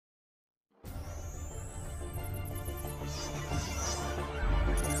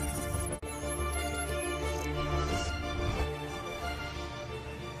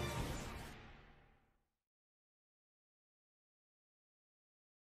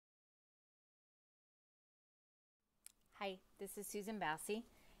Hi, this is Susan Bassey,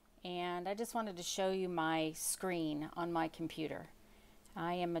 and I just wanted to show you my screen on my computer.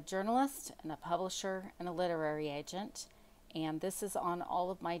 I am a journalist and a publisher and a literary agent, and this is on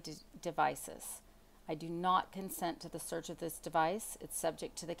all of my devices. I do not consent to the search of this device. It's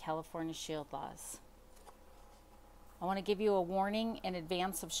subject to the California Shield laws. I want to give you a warning in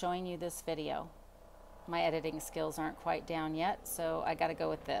advance of showing you this video. My editing skills aren't quite down yet, so I got to go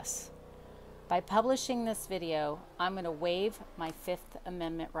with this. By publishing this video, I'm going to waive my Fifth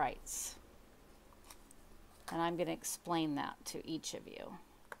Amendment rights. And I'm going to explain that to each of you.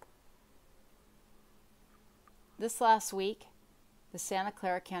 This last week, the Santa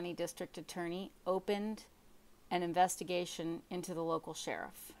Clara County District Attorney opened an investigation into the local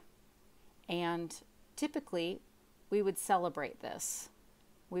sheriff. And typically, we would celebrate this.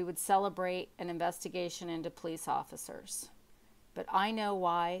 We would celebrate an investigation into police officers. But I know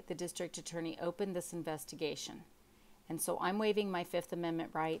why the district attorney opened this investigation. And so I'm waiving my Fifth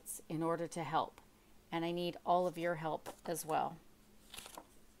Amendment rights in order to help. And I need all of your help as well.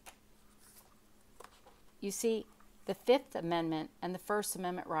 You see, the Fifth Amendment and the First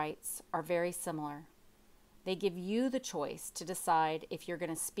Amendment rights are very similar. They give you the choice to decide if you're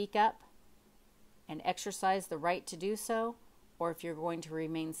going to speak up and exercise the right to do so, or if you're going to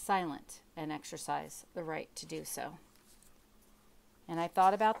remain silent and exercise the right to do so. And I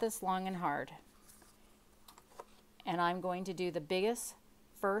thought about this long and hard. And I'm going to do the biggest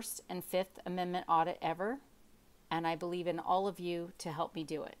First and Fifth Amendment audit ever. And I believe in all of you to help me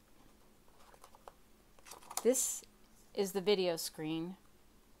do it. This is the video screen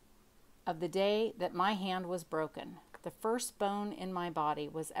of the day that my hand was broken. The first bone in my body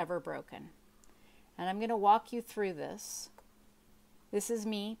was ever broken. And I'm going to walk you through this. This is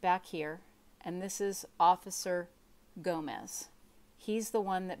me back here. And this is Officer Gomez. He's the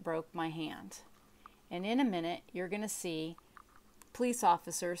one that broke my hand. And in a minute, you're going to see police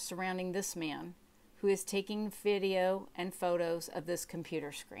officers surrounding this man who is taking video and photos of this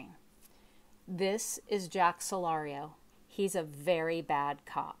computer screen. This is Jack Solario. He's a very bad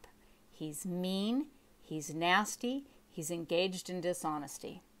cop. He's mean, he's nasty, he's engaged in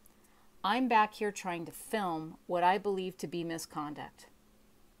dishonesty. I'm back here trying to film what I believe to be misconduct.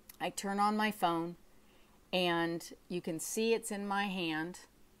 I turn on my phone, and you can see it's in my hand,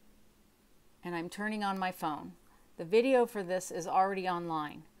 and I'm turning on my phone. The video for this is already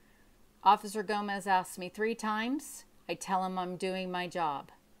online. Officer Gomez asks me 3 times. I tell him I'm doing my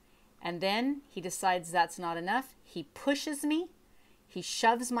job. And then he decides that's not enough. He pushes me, he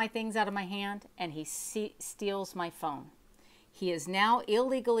shoves my things out of my hand, and he steals my phone. He has now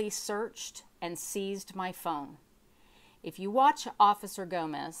illegally searched and seized my phone. If you watch Officer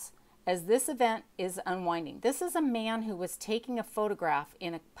Gomez, as this event is unwinding, this is a man who was taking a photograph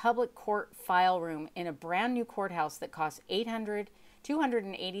in a public court file room in a brand new courthouse that cost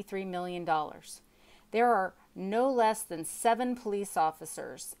 $283 million. There are no less than 7 police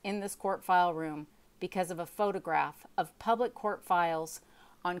officers in this court file room because of a photograph of public court files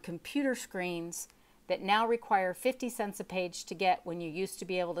on computer screens that now require 50 cents a page to get when you used to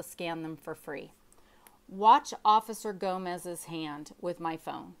be able to scan them for free. Watch Officer Gomez's hand with my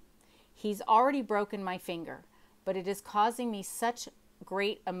phone. He's already broken my finger, but it is causing me such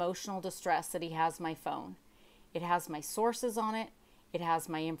great emotional distress that he has my phone. It has my sources on it, it has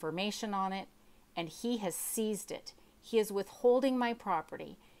my information on it, and he has seized it. He is withholding my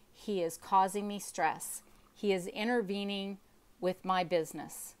property. He is causing me stress. He is intervening with my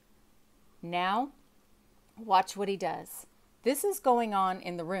business. Now, watch what he does. This is going on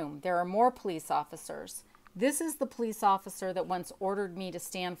in the room. There are more police officers. This is the police officer that once ordered me to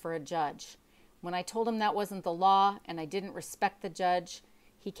stand for a judge. When I told him that wasn't the law and I didn't respect the judge,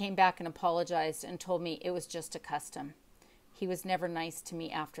 he came back and apologized and told me it was just a custom. He was never nice to me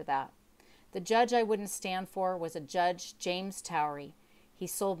after that. The judge I wouldn't stand for was a Judge James Towery. He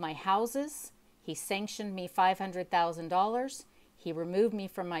sold my houses. He sanctioned me $500,000. He removed me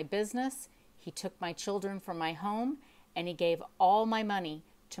from my business. He took my children from my home, and he gave all my money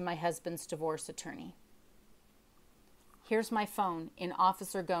to my husband's divorce attorney. Here's my phone in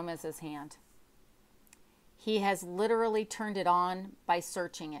Officer Gomez's hand. He has literally turned it on by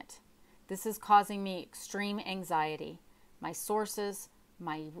searching it. This is causing me extreme anxiety. My sources,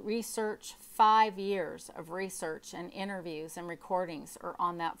 my research, 5 years of research and interviews and recordings are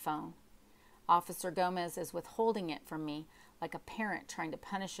on that phone. Officer Gomez is withholding it from me like a parent trying to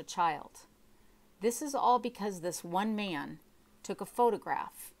punish a child. This is all because this one man took a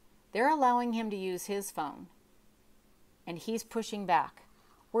photograph. They're allowing him to use his phone, and he's pushing back.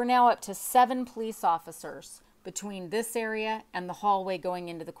 We're now up to 7 police officers between this area and the hallway going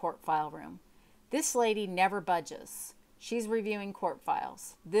into the court file room. This lady never budges. She's reviewing court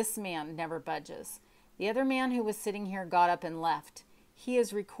files. This man never budges. The other man who was sitting here got up and left. He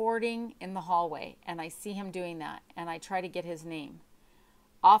is recording in the hallway, and I see him doing that, and I try to get his name.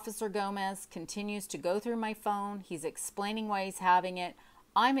 Officer Gomez continues to go through my phone. He's explaining why he's having it.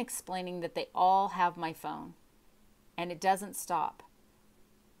 I'm explaining that they all have my phone, and it doesn't stop.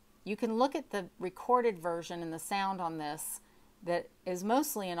 You can look at the recorded version and the sound on this that is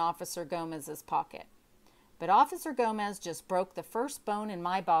mostly in Officer Gomez's pocket. But Officer Gomez just broke the first bone in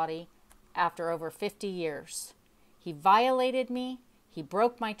my body after over 50 years. He violated me. He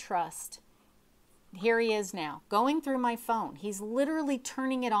broke my trust. Here he is now, going through my phone. He's literally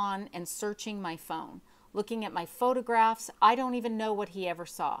turning it on and searching my phone, looking at my photographs. I don't even know what he ever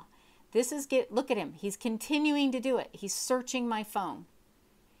saw. Look at him. He's continuing to do it. He's searching my phone.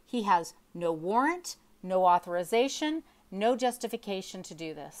 He has no warrant, no authorization, no justification to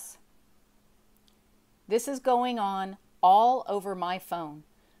do this. This is going on all over my phone.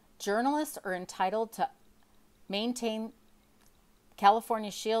 Journalists are entitled to maintain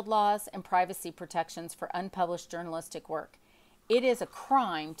California shield laws and privacy protections for unpublished journalistic work. It is a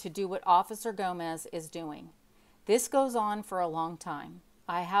crime to do what Officer Gomez is doing. This goes on for a long time.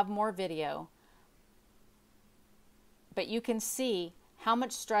 I have more video, but you can see how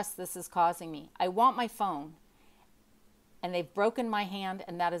much stress this is causing me. I want my phone, and they've broken my hand,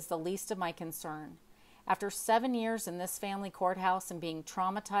 and that is the least of my concern. After 7 years in this family courthouse and being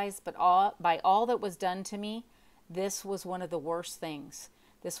traumatized by all that was done to me, this was one of the worst things.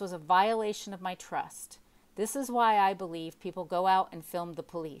 This was a violation of my trust. This is why I believe people go out and film the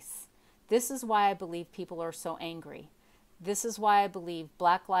police. This is why I believe people are so angry. This is why I believe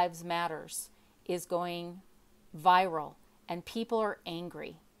Black Lives Matters is going viral and people are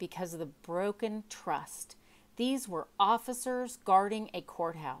angry because of the broken trust. These were officers guarding a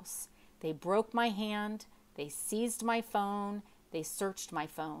courthouse. They broke my hand, they seized my phone, they searched my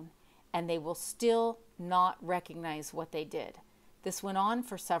phone, and they will still not recognize what they did. This went on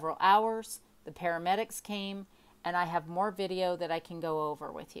for several hours. The paramedics came, and I have more video that I can go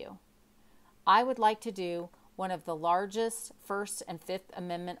over with you. I would like to do one of the largest First and Fifth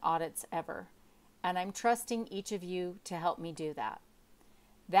Amendment audits ever, and I'm trusting each of you to help me do that.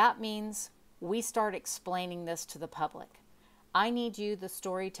 That means we start explaining this to the public. I need you, the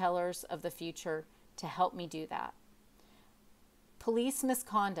storytellers of the future, to help me do that. Police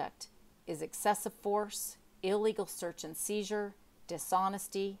misconduct is excessive force, illegal search and seizure,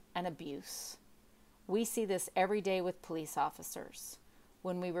 dishonesty, and abuse. We see this every day with police officers.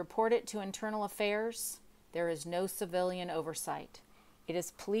 When we report it to Internal Affairs, there is no civilian oversight. It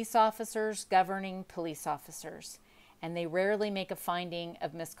is police officers governing police officers, and they rarely make a finding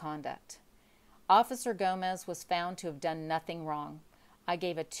of misconduct. Officer Gomez was found to have done nothing wrong. I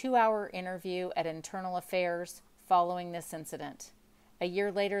gave a 2-hour interview at Internal Affairs following this incident. A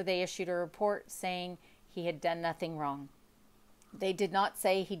year later, they issued a report saying he had done nothing wrong. They did not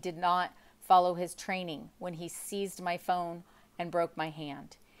say he did not follow his training when he seized my phone and broke my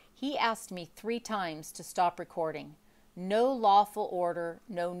hand. He asked me 3 times to stop recording. No lawful order,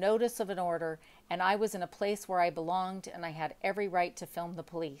 no notice of an order, and I was in a place where I belonged and I had every right to film the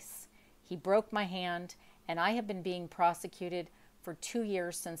police. He broke my hand, and I have been being prosecuted for 2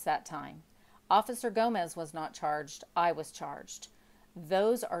 years since that time. Officer Gomez was not charged. I was charged.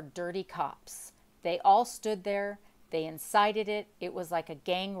 Those are dirty cops. They all stood there. They incited it. It was like a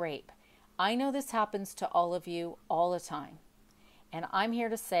gang rape. I know this happens to all of you all the time. And I'm here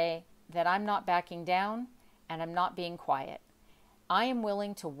to say that I'm not backing down and I'm not being quiet. I am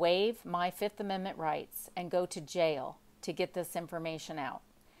willing to waive my Fifth Amendment rights and go to jail to get this information out.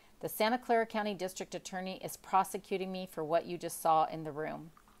 The Santa Clara County District Attorney is prosecuting me for what you just saw in the room.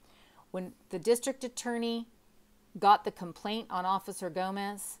 When the District Attorney got the complaint on Officer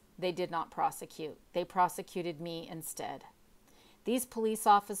Gomez, they did not prosecute. They prosecuted me instead. These police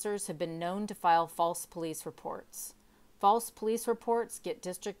officers have been known to file false police reports. False police reports get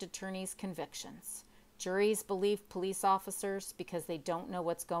district attorneys convictions. Juries believe police officers because they don't know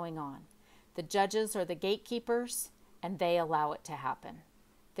what's going on. The judges are the gatekeepers, and they allow it to happen.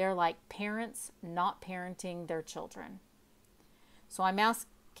 They're like parents not parenting their children. So I'm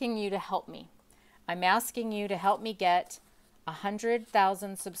asking you to help me. I'm asking you to help me get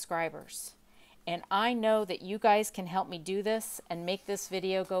 100,000 subscribers. And I know that you guys can help me do this and make this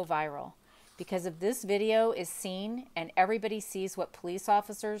video go viral. Because if this video is seen and everybody sees what police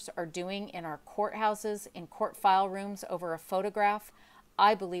officers are doing in our courthouses, in court file rooms over a photograph,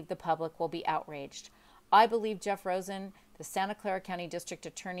 I believe the public will be outraged. I believe Jeff Rosen, the Santa Clara County District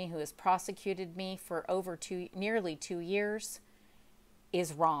Attorney who has prosecuted me for nearly 2 years,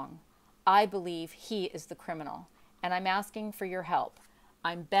 is wrong. I believe he is the criminal. and I'm asking for your help.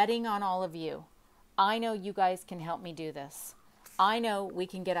 I'm betting on all of you. I know you guys can help me do this. I know we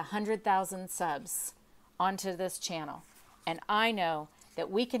can get 100,000 subs onto this channel. And I know that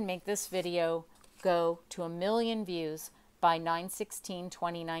we can make this video go to 1 million views by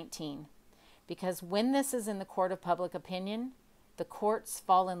 9/16/2019. Because when this is in the court of public opinion, the courts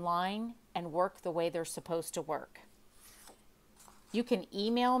fall in line and work the way they're supposed to work. You can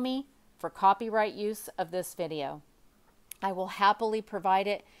email me for copyright use of this video. I will happily provide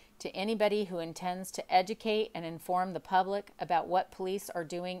it to anybody who intends to educate and inform the public about what police are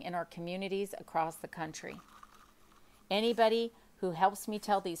doing in our communities across the country. Anybody who helps me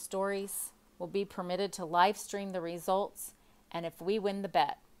tell these stories will be permitted to live stream the results, and if we win the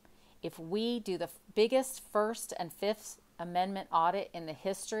bet, if we do the biggest First and Fifth Amendment audit in the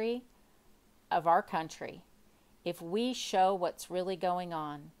history of our country, if we show what's really going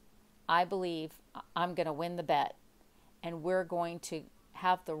on, I believe I'm going to win the bet, and we're going to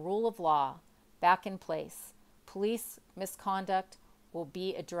have the rule of law back in place. Police misconduct will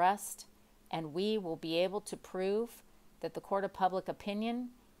be addressed, and we will be able to prove that the court of public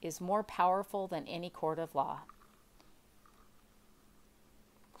opinion is more powerful than any court of law.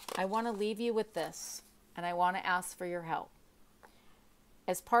 I want to leave you with this, and I want to ask for your help.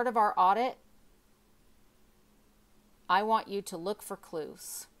 As part of our audit, I want you to look for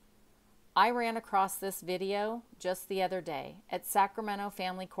clues. I ran across this video just the other day at Sacramento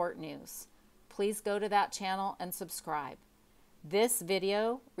Family Court News. Please go to that channel and subscribe. This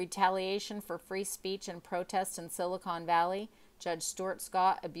video, Retaliation for Free Speech and Protest in Silicon Valley, Judge Stuart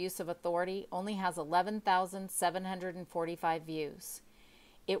Scott, Abuse of Authority, only has 11,745 views.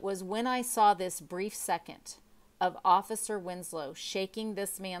 It was when I saw this brief second of Officer Winslow shaking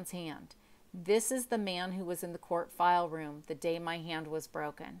this man's hand. This is the man who was in the court file room the day my hand was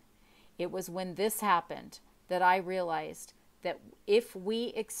broken. It was when this happened that I realized that if we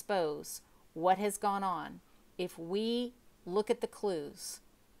expose what has gone on, if we look at the clues,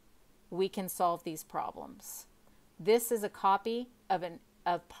 we can solve these problems. This is a copy of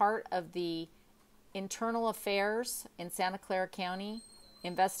part of the internal affairs in Santa Clara County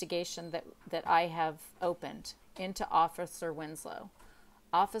investigation that I have opened into Officer Winslow.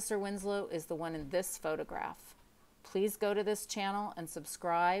 Officer Winslow is the one in this photograph. Please go to this channel and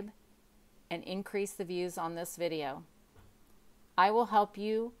subscribe and increase the views on this video. I will help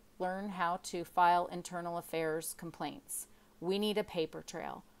you learn how to file internal affairs complaints. We need a paper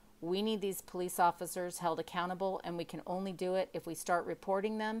trail. We need these police officers held accountable, and we can only do it if we start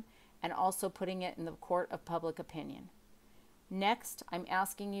reporting them and also putting it in the court of public opinion. Next, I'm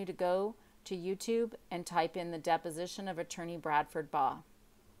asking you to go to YouTube and type in the deposition of Attorney Bradford Baugh.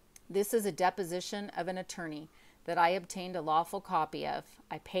 This is a deposition of an attorney that I obtained a lawful copy of.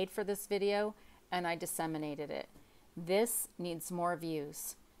 I paid for this video and I disseminated it. This needs more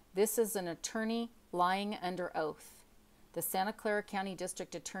views. This is an attorney lying under oath. The Santa Clara County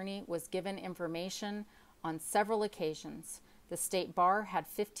District Attorney was given information on several occasions. The State Bar had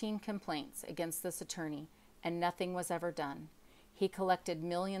 15 complaints against this attorney and nothing was ever done. He collected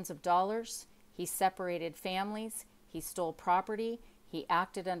millions of dollars. He separated families. He stole property. He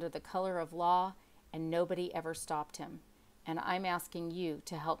acted under the color of law, and nobody ever stopped him. And I'm asking you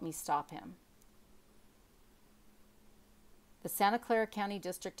to help me stop him. The Santa Clara County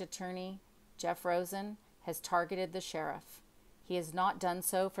District Attorney, Jeff Rosen, has targeted the sheriff. He has not done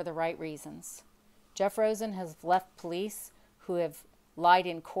so for the right reasons. Jeff Rosen has left police who have lied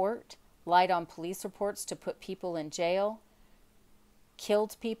in court, lied on police reports to put people in jail,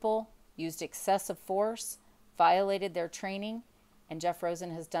 killed people, used excessive force, violated their training, and Jeff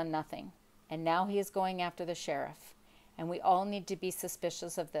Rosen has done nothing. And now he is going after the sheriff. And we all need to be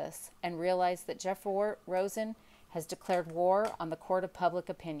suspicious of this and realize that Jeff Rosen has declared war on the court of public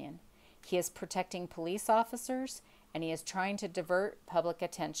opinion. He is protecting police officers and he is trying to divert public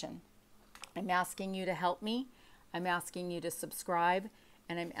attention. I'm asking you to help me. I'm asking you to subscribe,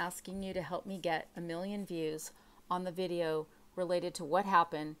 and I'm asking you to help me get 1 million views on the video related to what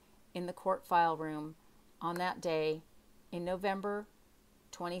happened in the court file room on that day in November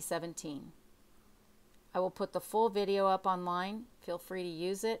 2017. I will put the full video up online. Feel free to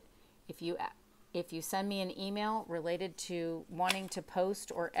use it. If you send me an email related to wanting to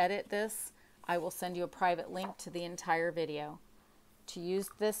post or edit this, I will send you a private link to the entire video. To use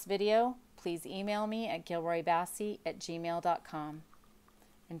this video, please email me at gilroybassi@gmail.com.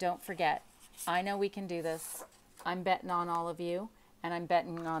 And don't forget, I know we can do this. I'm betting on all of you, and I'm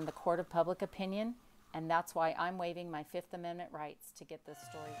betting on the court of public opinion, and that's why I'm waiving my Fifth Amendment rights to get this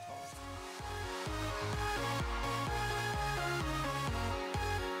story told.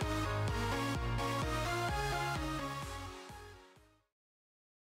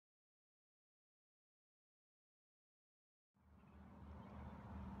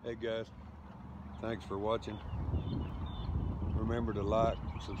 Hey guys, thanks for watching. Remember to like,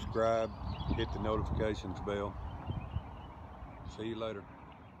 subscribe, hit the notifications bell. See you later.